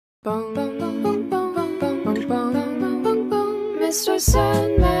Mr.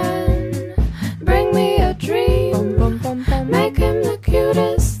 Sandman, bring me a dream. Make him the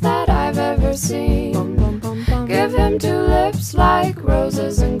cutest that I've ever seen. Give him two lips like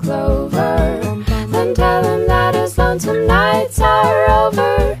roses and clover. Then tell him that his lonesome nights are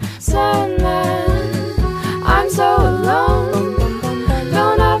over. Sandman, I'm so alone.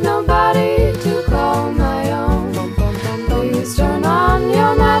 Don't have nobody to call my own. Please turn on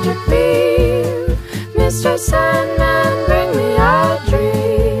your magic beam. Mr. Sandman, bring me a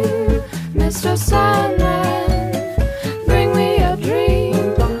dream. Mr. Sandman, bring me a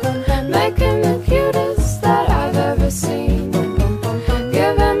dream. Make him the cutest that I've ever seen.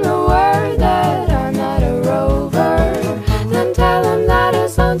 Give him the word that I'm not a rover. Then tell him that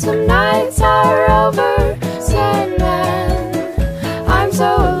his lonesome nights are over. Sandman, I'm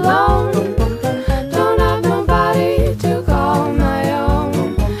so alone. Don't have nobody to call my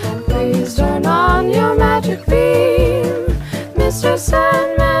own. Please turn on your magic beam. Mr. Sandman.